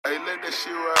that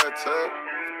shit right, Tug.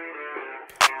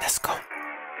 Let's go.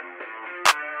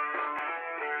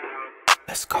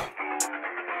 Let's go.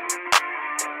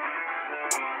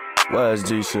 Where's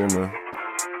G shit, man?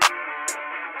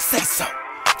 Say so.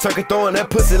 Turkey throwing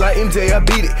that pussy like MJ, I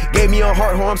beat it. Gave me a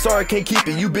heart, I'm sorry, can't keep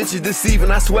it. You bitches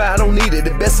deceiving, I swear I don't need it.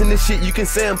 The best in this shit, you can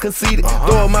say I'm conceited.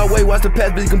 Throw it my way, watch the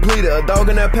pass be completed. A dog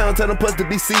in that pound, tell them plus to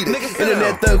be seated.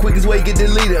 Internet thug, quickest way get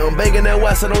deleted. I'm banging that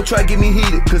watch, so don't try get me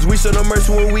heated. Cause we show no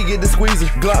mercy when we get the squeezing.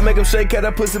 Glock make them shake, cat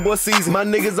that pussy boy season. My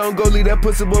niggas on go leave that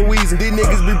pussy boy wheezing. These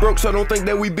niggas be broke, so don't think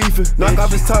that we beefing. Knock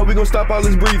off his top, we gon' stop all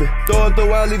his breathing. Throw it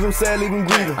out, leave him sad, leave him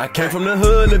grieving. I came from the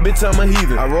hood, little bitch, I'm a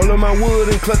heathen. I roll on my wood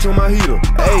and clutch on my heater.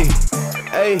 Ayy.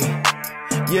 Hey,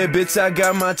 yeah, bitch, I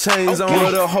got my chains on.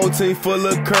 With a whole team full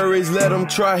of courage. Let him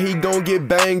try, he gon' get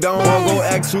banged on. Go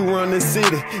ask who run the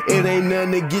city. It ain't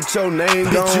nothing to get your name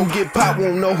on. Bitch, you get popped,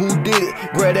 won't know who did it.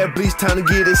 Grab that bleach, time to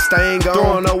get it stain on.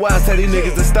 Throwing no wise, tell these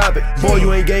niggas to stop it. Boy,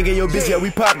 you ain't gangin' your bitch, yeah, we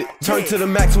popped it. Turn to the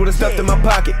max with a stuff in my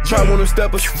pocket. Try one of them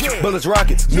steppers, bullets,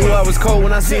 rockets. Knew I was cold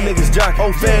when I seen niggas jock.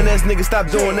 Oh, fan ass nigga, stop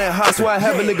doing that hot. That's why I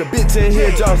have a nigga bitch in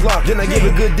here, jaws locked. Then I give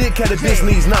a good dick, cat a bitch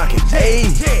knees knocking.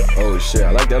 Ayy. Oh shit,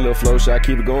 I like that little flow shot,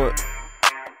 keep it going.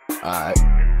 Alright.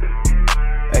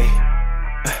 Hey.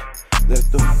 Let's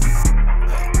do it.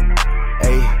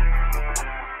 Hey.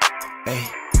 Hey.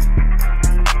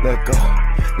 Let go.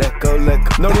 Let go, let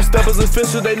go. Know the steppers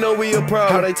official, they know we a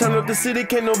problem. How they turn up the city,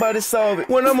 can't nobody solve it.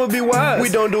 When I'ma be wise, we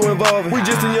don't do involving. We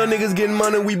just the young niggas getting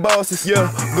money, we bosses.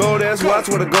 Yeah, gold ass watch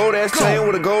with a gold ass chain,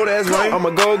 with a gold ass ring. I'm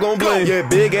a gold gon' bling. Yeah,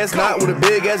 big ass knot with a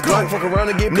big ass Glock. Fuck around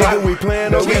and get nigga, we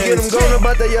playin' no games. We get him going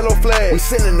about that yellow flag. We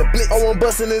sending the blitz, oh, I'm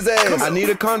busting his ass. I need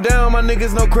to calm down, my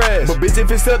niggas no crash. But bitch, if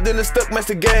it's up, then it's stuck, match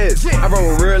the gas. I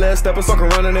roll a real ass stepper, fuck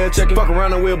around in there checking. Fuck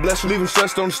around and we'll bless you, leave him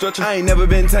stretched on the stretcher. I ain't never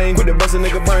been tamed, quit the bustin'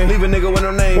 nigga brain. Leave a nigga with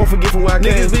no name, won't forget from where I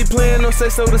came. Niggas be playing, don't say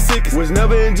so the sickest. Was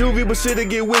never in juvie, but shit'll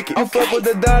get wicked. You fuck with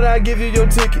the dot, I give you your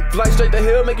ticket. Fly straight to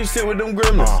hell, make you sit with them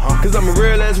gremlins. Cause I'm a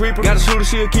real ass reaper. Got a shooter,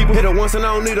 she'll keep her. Hit her once and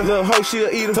I don't need her. Little hoe, she'll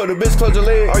eat her. Told the bitch, close your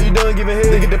leg. Are you done giving head?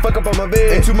 Nigga, the fuck up on my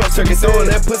bed. Ain't too much turkey throwing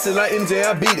that pussy like MJ,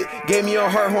 I beat it. Gave me a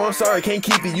heart, I'm sorry, can't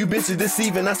keep it. You bitches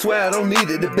deceiving, I swear I don't need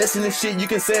it. The best in this shit, you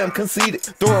can say I'm conceited.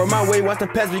 Throw it my way, watch the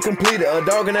pass be completed. A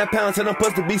dog in that pound, tell them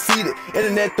plus to be seated.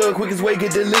 Internet thug, quickest way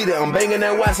get deleted. I'm banging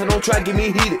that watch, so don't try get me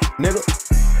heated, nigga.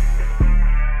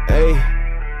 Hey,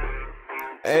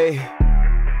 hey,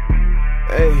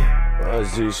 hey,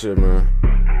 that's G shit, man.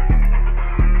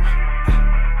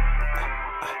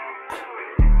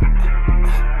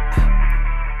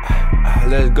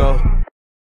 Let's go.